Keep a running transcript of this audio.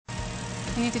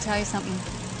I need to tell you something.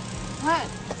 What?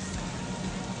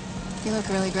 You look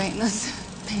really great in those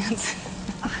pants.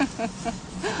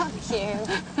 Fuck you.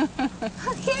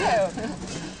 Fuck you.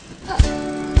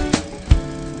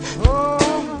 Oh,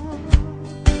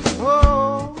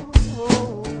 oh,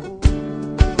 oh.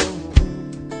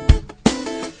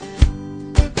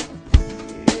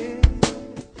 Yeah.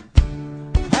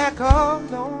 Back all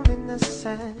alone in the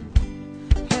sand.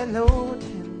 Hello,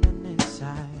 tenderness.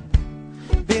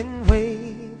 I've been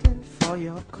waiting for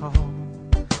your call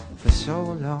for so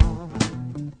long.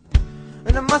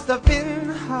 And it must have been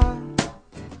hard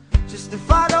just to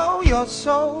follow your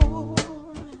soul,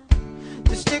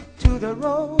 to stick to the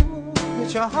road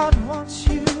that your heart wants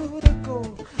you to go.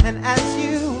 And as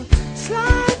you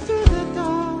slide through the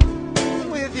door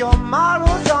with your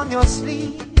morals on your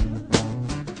sleeve,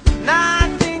 now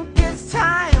I think it's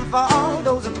time for all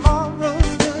those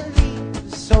morals to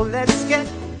leave. So let's get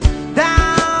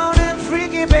down and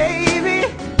freaky, baby.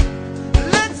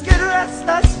 Let's get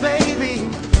restless, baby.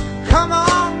 Come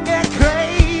on, get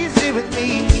crazy with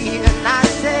me. And I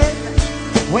said,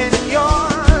 when you're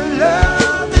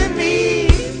loving me,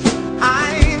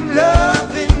 I'm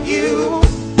loving you.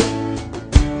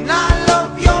 And I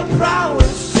love your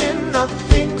prowess in the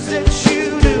things that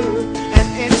you do. And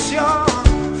it's your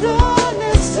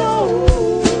flawless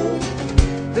soul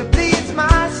that bleeds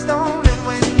my stone. And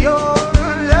when you're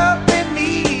loving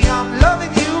me, I'm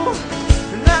loving you.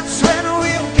 And that's when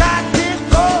we've got it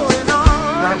going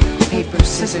on. Rock, paper,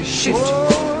 scissors, shoot.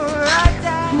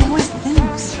 What's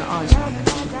this? Your eyes on it.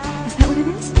 Is that what it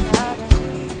is?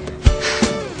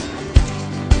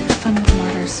 Have fun with the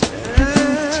martyrs. Have fun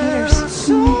with the cheaters.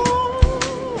 So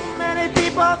many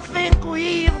people think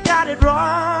we've got it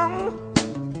wrong.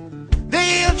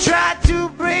 They'll try to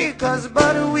break us,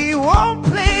 but we won't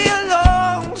play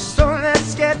along. So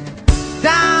let's get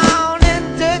down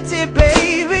and dirty,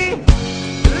 baby.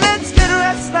 Let's get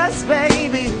restless,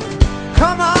 baby.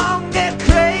 Come on, get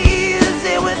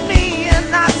crazy with me.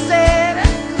 And I said,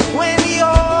 when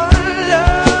you're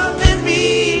loving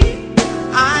me,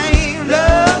 I'm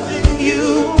loving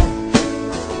you.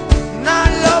 And I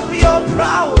love your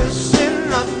prowess in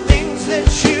the things that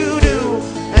you do.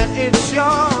 And it's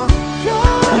your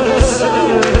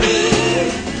soul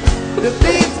that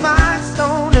bleeds my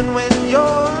stone. And when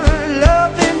you're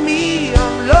loving me,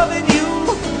 I'm loving you.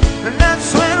 And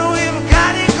that's when we've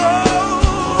got it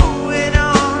going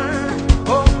on.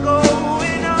 Oh,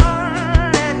 going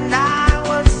on. And I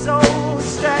was so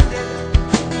stranded,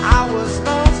 I was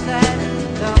lost at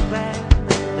the back.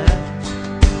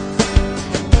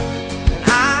 And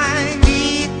I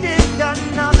needed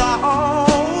another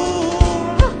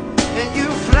home. And you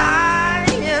fly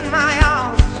in my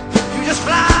arms. You just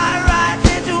fly right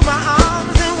into my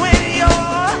arms. And when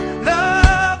you're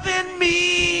loving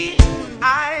me,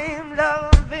 I'm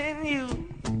loving you.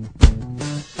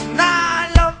 And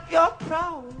I love your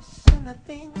prowess and the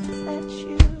things that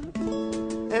you do.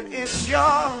 And it's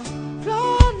your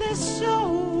flawless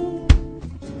soul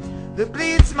that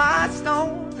bleeds my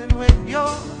stone. And when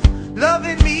you're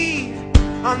loving me,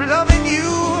 I'm loving you.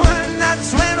 And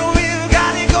that's when we've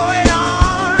got it going on.